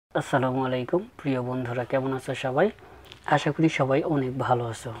আসসালামু আলাইকুম প্রিয় বন্ধুরা, কেমন আছো সবাই? আশা করি সবাই অনেক ভালো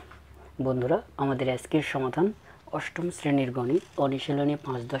আছো। বন্ধুরা, আমাদের আজকের সমাধান অষ্টম শ্রেণীর গণিত অনুশীলনী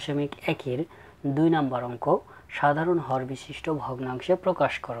 5.1-এর 2 নম্বর অঙ্ক, সাধারণ হর বিশিষ্ট ভগ্নাংশে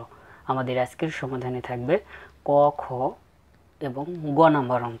প্রকাশ করো। আমাদের আজকের সমাধানে থাকবে ক, খ এবং গ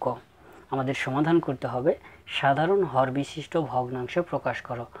নম্বর অঙ্ক। আমাদের সমাধান করতে হবে সাধারণ হর বিশিষ্ট ভগ্নাংশে প্রকাশ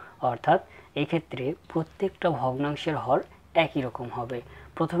করো, অর্থাৎ এই ক্ষেত্রে প্রত্যেকটা ভগ্নাংশের হর একই রকম হবে।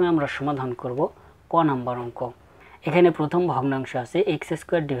 প্রথমে আমরা সমাধান করব ক নাম্বার অঙ্ক। এখানে প্রথম ভগ্নাংশ আছে x²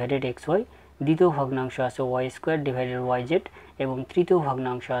 ডিভাইডেড xy, দ্বিতীয় ভগ্নাংশ আছে y² ডিভাইডেড yz এবং তৃতীয়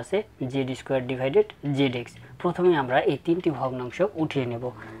ভগ্নাংশ আছে z² ডিভাইডেড zx। প্রথমে আমরা এই তিনটি ভগ্নাংশ উঠিয়ে নেব।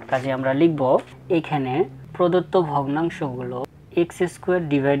 কাজে আমরা লিখব এখানে প্রদত্ত ভগ্নাংশগুলো x²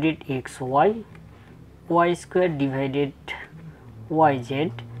 divided xy, y² divided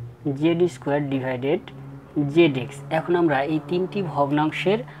yz, z² divided zx। এখন আমরা এই তিনটি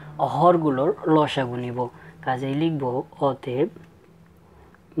ভগ্নাংশের হরগুলোর লসাগু নিব। কাজেই লিখব অতএব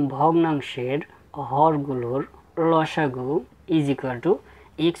ভগ্নাংশের হরগুলোর লসাগু is equal to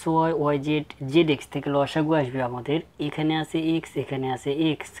x Y Y Z Z x থেকে লসাগু আসবে আমাদের। এখানে আছে এক্স, এখানে আছে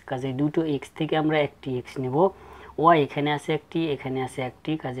এক্স, কাজে দুটো এক্স থেকে আমরা একটি এক্স নেব। ওয়াই এখানে আছে একটি, এখানে আছে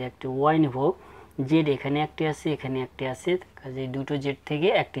একটি, কাজে একটি ওয়াই নেব। জেড এখানে একটি আছে, এখানে একটি আছে, কাজে দুটো জেড থেকে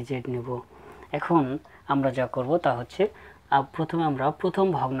একটি জেড নেব। এখন আমরা যা করব তা হচ্ছে প্রথমে আমরা প্রথম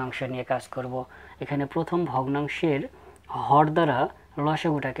ভগ্নাংশ নিয়ে কাজ করব। এখানে প্রথম ভগ্নাংশের হর দ্বারা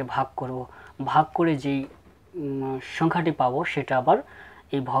লসাগুটাকে ভাগ করব। ভাগ করে যেই সংখ্যাটি পাবো সেটা আবার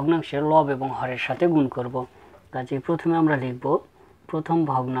এই ভগ্নাংশের লব এবং হরের সাথে গুণ করব। কাজে প্রথমে আমরা লিখব প্রথম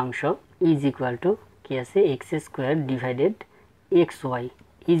ভগ্নাংশ ইজ ইকুয়াল টু কি আছে x² divided xy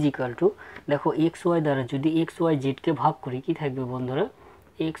is equal to, দেখো xy দ্বারা যদি xy জেডকে ভাগ করি কি থাকবে বন্ধুরা,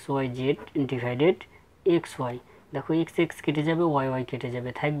 xyz ডিভাইডেড xy। দেখো x x কেটে যাবে, y y কেটে যাবে,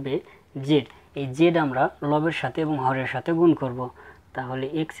 থাকবে z। এই z আমরা লবের সাথে এবং হরের সাথে গুণ করব। তাহলে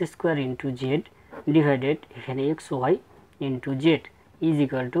x² ইন্টু জেড ডিভাইডেড এখানে xy into Z is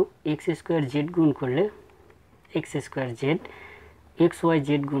equal to x² z গুণ করলে x² z, xy z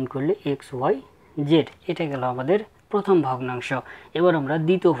গুণ করলে xy z। এটা গেল আমাদের প্রথম ভগ্নাংশ। এবার আমরা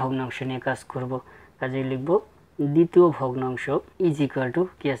দ্বিতীয় ভগ্নাংশ নিয়ে কাজ করব। কাজে লিখব দ্বিতীয় ভগ্নাংশ ইজ ইকুয়াল টু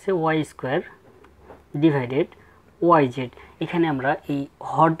কি আছে y² ডিভাইডেড yz। এখানে আমরা এই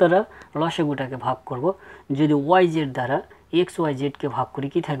হর দ্বারা লসাগুটাকে ভাগ করব। যদি yz দ্বারা xyz কে ভাগ করি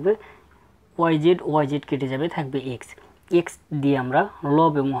কি থাকবে, yz কেটে যাবে, থাকবে x। x দিয়ে আমরা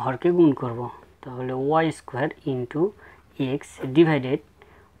লব এবং হরকে গুণ করব। তাহলে y² into x divided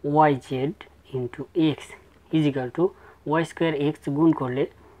yz into x is equal to y² x গুণ করলে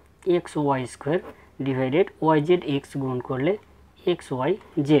xy² ডিভাইডেড yz x গুণ করলে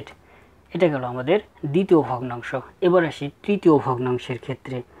xyz। এটা গেল আমাদের দ্বিতীয় ভগ্নাংশ। এবার আসি তৃতীয় ভগ্নাংশের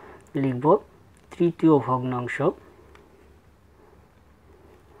ক্ষেত্রে। লিখব তৃতীয় ভগ্নাংশ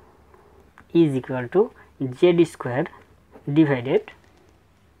is equal to z² divided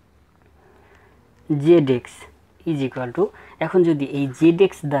zx is equal to, এখন যদি এই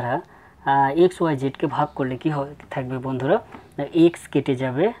zx দ্বারা xyz কে ভাগ করলে কি থাকবে বন্ধুরা, x কেটে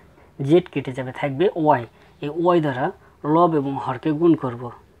যাবে, z কেটে যাবে, থাকবে y। এই y দ্বারা লব এবং হরকে গুণ করব।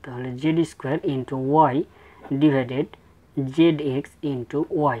 তাহলে z² into Y divided zx into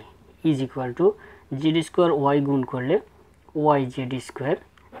Y is equal to z² y গুণ করলে yz²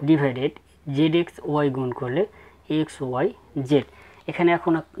 ডিভাইডেড zx y গুণ করলে xyz। এখানে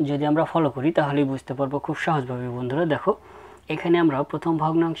এখন যদি আমরা ফলো করি তাহলেই বুঝতে পারবো খুব সহজভাবে বন্ধুরা। দেখো এখানে আমরা প্রথম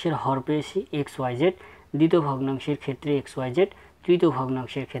ভগ্নাংশের হর পেয়েছি xyz, দ্বিতীয় ভগ্নাংশের ক্ষেত্রে xyz, তৃতীয়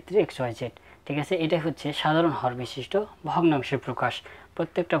ভগ্নাংশের ক্ষেত্রে xyz। ঠিক আছে, এটাই হচ্ছে সাধারণ হর বিশিষ্ট ভগ্নাংশের প্রকাশ।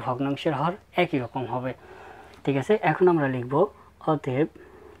 প্রত্যেকটা ভগ্নাংশের হর একই রকম হবে। ঠিক আছে, এখন আমরা লিখব অতএব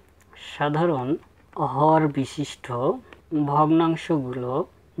সাধারণ হর বিশিষ্ট ভগ্নাংশগুলো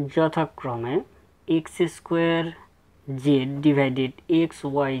যথাক্রমে x² z divided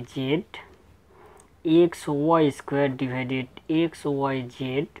xyz, xy² divided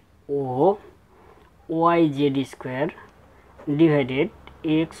xyz ও yz² ডিভাইডেড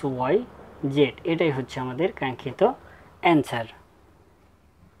xyz। এটাই হচ্ছে আমাদের কাঙ্ক্ষিত অ্যান্সার।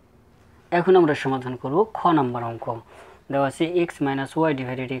 এখন আমরা সমাধান করব খ নাম্বার অঙ্ক। দেওয়া আছে x - y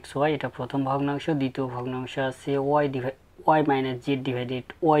ডিভাইডেড xy, এটা প্রথম ভগ্নাংশ। দ্বিতীয় ভগ্নাংশ আছে y - z ডিভাইডেড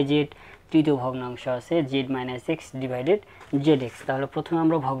yz, তৃতীয় ভগ্নাংশ আছে z - x ডিভাইডেড zx। তাহলে প্রথমে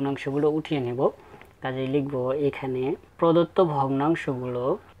আমরা ভগ্নাংশগুলো উঠিয়ে নেব। কাজে লিখব এখানে প্রদত্ত ভগ্নাংশগুলো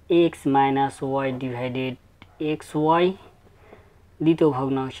x - y ডিভাইডেড xy, দ্বিতীয়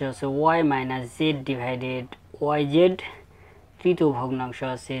ভগ্নাংশ আছে y - z ডিভাইডেড yz, তৃতীয় ভগ্নাংশ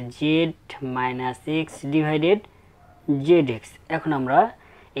আছে z - x ডিভাইডেড zx। এখন আমরা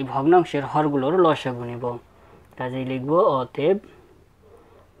এই ভগ্নাংশের হরগুলোর লসাগু নিব। কাজেই লিখব অতএব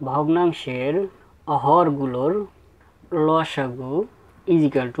ভগ্নাংশের হরগুলোর লসাগু ইজ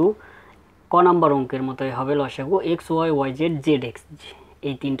ইকুয়াল টু ক নাম্বার অঙ্কের মতোই হবে লসাগু x Y Y Z Z x,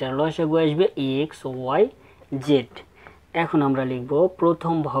 এই তিনটার লসাগু আসবে এক্স ওয়াই জেড। এখন আমরা লিখব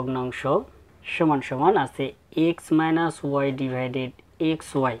প্রথম ভগ্নাংশ সমান সমান আছে x minus Y divided x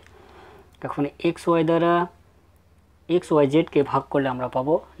Y. এখন এক্স ওয়াই দ্বারা এক্স ওয়াই জেডকে ভাগ করলে আমরা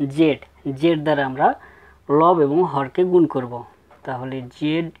পাবো জেড, জেড দ্বারা আমরা লব এবং হরকে গুণ করব, তাহলে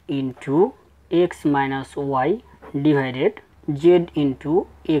Z into x minus Y divided Z into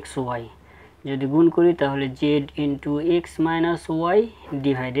x Y. যদি গুণ করি তাহলে Z into x minus Y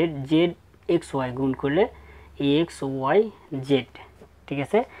divided Z x Y, গুণ করলে এক্স ওয়াই জেড। ঠিক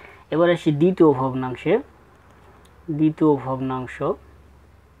আছে, এবার আসি দ্বিতীয় ভগ্নাংশে। দ্বিতীয় ভগ্নাংশ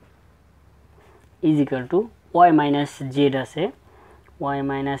is equal to Y minus Z আছে, Y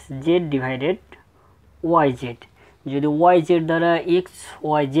minus Z divided Y Z. যদি ওয়াই জেড দ্বারা এক্স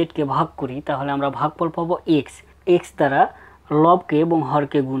ওয়াই জেডকে ভাগ করি তাহলে আমরা ভাগফল পাবো এক্স, এক্স দ্বারা লবকে এবং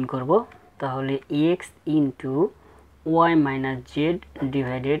হরকে গুণ করব, তাহলে x into Y minus Z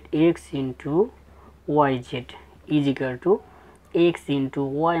divided x into Y Z is equal to x into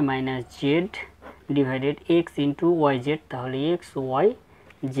Y minus Z divided x into Y Z, তাহলে এক্স ওয়াই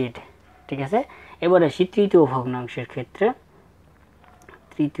জেড। ঠিক আছে, এবার আসি তৃতীয় ভগ্নাংশের ক্ষেত্রে।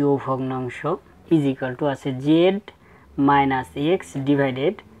 তৃতীয় ভগ্নাংশ ইজ ইকুয়াল টু আছে Z minus x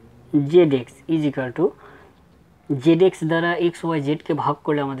divided Z x is equal to Z x দ্বারা এক্স ওয়াই জেডকে ভাগ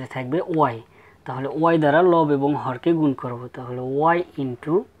করলে আমাদের থাকবে ওয়াই, তাহলে ওয়াই দ্বারা লব এবং হরকে গুণ করব, তাহলে Y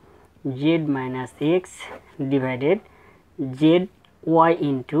into Z minus x divided Z Y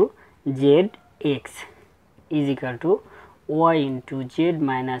into Z x is equal to Y into Z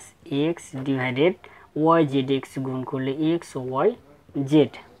minus x divided Y Z x, গুণ করলে এক্স ওয়াই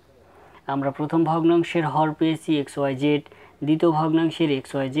জেড। আমরা প্রথম ভগ্নাংশের হর পেয়েছি এক্স ওয়াই জেড, দ্বিতীয় ভগ্নাংশের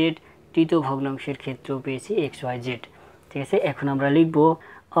এক্স ওয়াই জেড, তৃতীয় ভগ্নাংশের ক্ষেত্রেও পেয়েছি এক্স ওয়াই জেড। ঠিক আছে, এখন আমরা লিখব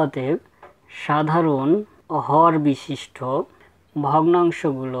অতএব সাধারণ হর বিশিষ্ট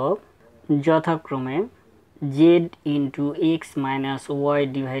ভগ্নাংশগুলো যথাক্রমে Z into x minus Y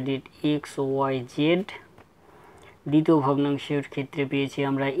divided x Y Z. দ্বিতীয় ভগ্নাংশের ক্ষেত্রে পেয়েছি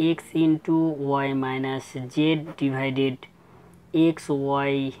আমরা x into Y minus Z divided x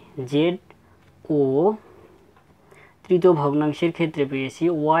Y Z, ও তৃতীয় ভগ্নাংশের ক্ষেত্রে পেয়েছি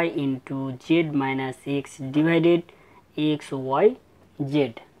Y into Z minus x divided x Y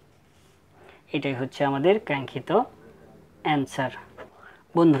Z. এটাই হচ্ছে আমাদের কাঙ্ক্ষিত অ্যান্সার।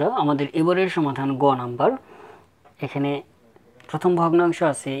 বন্ধুরা, আমাদের এবারের সমাধান গ নাম্বার। এখানে প্রথম ভগ্নাংশ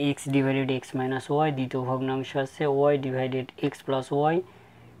আছে x divided x minus Y, দ্বিতীয় ভগ্নাংশ আছে Y divided x plus Y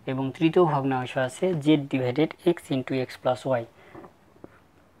এবং তৃতীয় ভগ্নাংশ আছে Z divided x into x plus Y.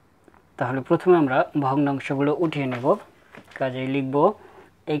 তাহলে প্রথমে আমরা ভগ্নাংশগুলো উঠিয়ে নেব। কাজেই লিখব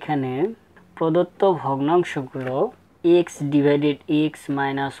এখানে প্রদত্ত ভগ্নাংশগুলো x divided x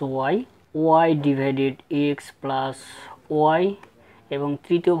minus Y, Y divided x plus Y এবং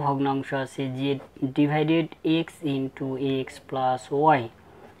তৃতীয় ভগ্নাংশ আছে Z divided x into x plus Y.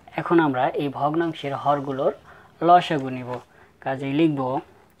 এখন আমরা এই ভগ্নাংশের হরগুলোর লসাগু নিব। কাজেই লিখব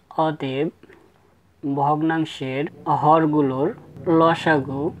অতএব ভগ্নাংশের হরগুলোর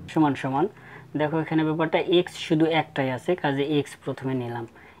লসাগু সমান সমান, দেখো এখানে ব্যাপারটা এক্স শুধু একটাই আছে, কাজে এক্স প্রথমে নিলাম,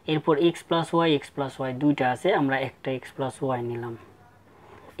 এরপর এক্স প্লাস ওয়াই দুইটা আছে, আমরা একটা এক্স প্লাস ওয়াই নিলাম,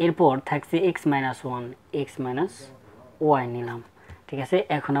 এরপর থাকছে x minus one, x minus Y নিলাম। ঠিক আছে,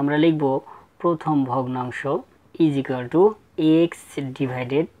 এখন আমরা লিখব প্রথম ভগ্নাংশ is equal to x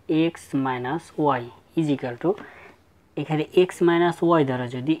divided x minus Y is equal to, এখানে এক্স মাইনাস ওয়াই দ্বারা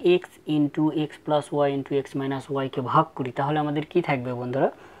যদি x into x plus Y into x minus ওয়াইকে ভাগ করি তাহলে আমাদের কি থাকবে বন্ধুরা,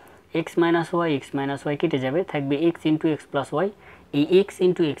 এক্স মাইনাস ওয়াই কেটে যাবে, থাকবে x into x plus Y. এই x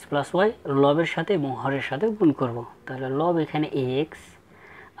into x plus Y লবের সাথে এবং হরের সাথে গুণ করব, তাহলে লব এখানে এক্স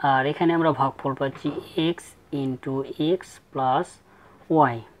আর এখানে আমরা ভাগফল পাচ্ছি x into x plus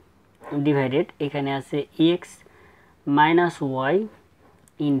Y divided এখানে আছে এক্স মাইনাস ওয়াই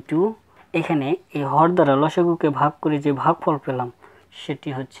ইন্টু এখানে এই হর দ্বারা লসাগুকে ভাগ করে যে ভাগফল পেলাম সেটি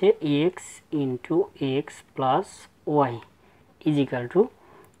হচ্ছে x into x plus Y is equal to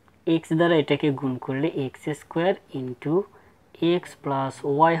x দ্বারা এটাকে গুণ করলে x square into x plus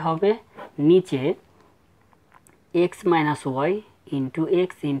Y হবে, নিচে x minus Y into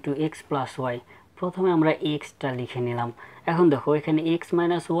x plus Y. প্রথমে আমরা এক্সটা লিখে নিলাম, এখন দেখো এখানে x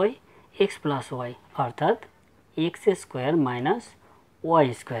minus Y x plus Y অর্থাৎ x square minus Y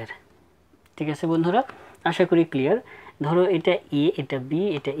square. ঠিক আছে বন্ধুরা, আশা করি ক্লিয়ার। ধরো এটা এ, এটা বি,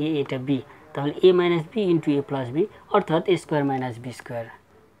 এটা এ, এটা বি, তাহলে এ মাইনাস বি ইন্টু এ প্লাস বি অর্থাৎ এ স্কোয়ার মাইনাস বি স্কোয়ার।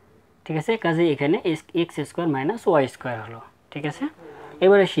 ঠিক আছে, কাজে এখানে x square minus Y square হলো। ঠিক আছে,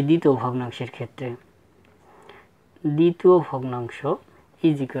 এবার আসি দ্বিতীয় ভগ্নাংশের ক্ষেত্রে। দ্বিতীয় ভগ্নাংশ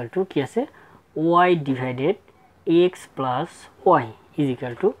ইজ ইকুয়াল টু কি আছে, Y divided x plus Y is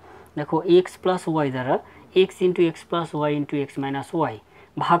equal to, দেখো এক্স প্লাস ওয়াই দ্বারা x into x plus Y into x minus Y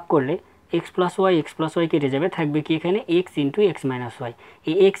ভাগ করলে এক্স প্লাস ওয়াই কেটে যাবে, থাকবে কি এখানে x into x minus Y.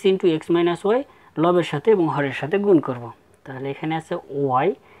 এই x into x minus Y লবের সাথে এবং হরের সাথে গুণ করব, তাহলে এখানে আছে Y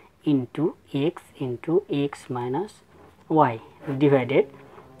into x minus Y divided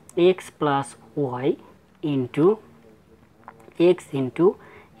x plus Y into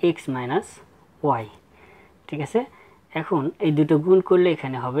x minus Y. ঠিক আছে, এখন এই দুটো গুণ করলে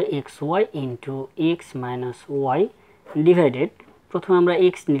এখানে হবে x Y into x minus Y divided, প্রথমে আমরা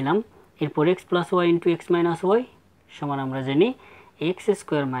এক্স নিলাম, এরপর x plus Y into x minus Y সমান আমরা জানি x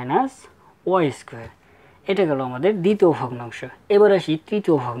square minus Y square. এটা গেল আমাদের দ্বিতীয় ভগ্নাংশ। এবার আসি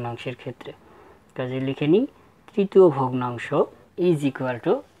তৃতীয় ভগ্নাংশের ক্ষেত্রে, কাজে লিখে নিই তৃতীয় ভগ্নাংশ is equal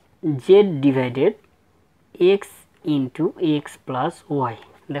to Z divided x into x plus Y.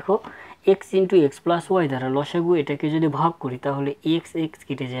 দেখো x into x plus Y দ্বারা লসাগু, এটাকে যদি ভাগ করি তাহলে এক্স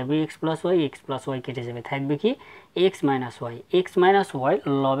কেটে যাবে, এক্স প্লাস ওয়াই কেটে যাবে, থাকবে কি এক্স মাইনাস ওয়াই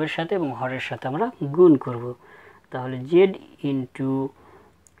লবের সাথে এবং হরের সাথে আমরা গুণ করব, তাহলে Z into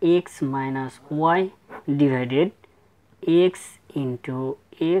x minus Y divided x into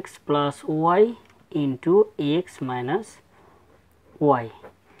x plus Y into x minus Y.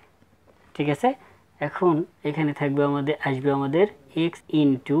 ঠিক আছে, এখন এখানে থাকবে আসবে আমাদের x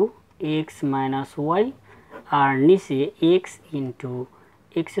into x minus Y আর নিচে x into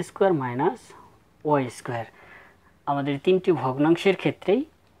x square minus Y square. আমাদের তিনটি ভগ্নাংশের ক্ষেত্রেই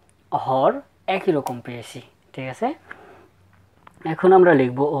হর একই রকম পেয়েছি। ঠিক আছে, এখন আমরা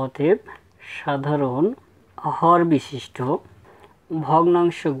লিখব অতএব সাধারণ হর বিশিষ্ট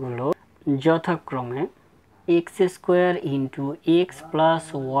ভগ্নাংশগুলো যথাক্রমে x square into x plus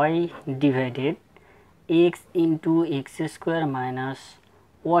Y divided x into x square minus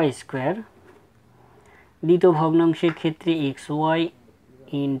Y square. দ্বিতীয় ভগ্নাংশের ক্ষেত্রে x Y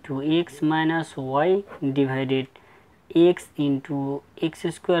into x minus Y divided x into x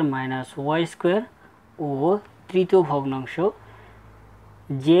square minus Y square. ও তৃতীয় ভগ্নাংশ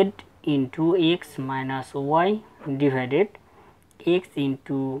Z into x minus Y divided x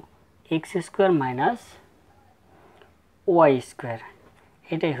into x square minus Y square.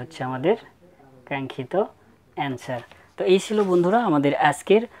 এটাই হচ্ছে আমাদের কাঙ্ক্ষিত answer. তো এই ছিল বন্ধুরা আমাদের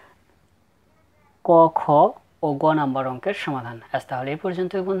আজকের ক, খ ও গ নাম্বার অঙ্কের সমাধান। আজ তাহলে এই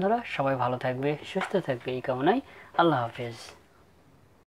পর্যন্তই বন্ধুরা, সবাই ভালো থাকবে, সুস্থ থাকবে এই কামনায়। আল্লাহ হাফেজ।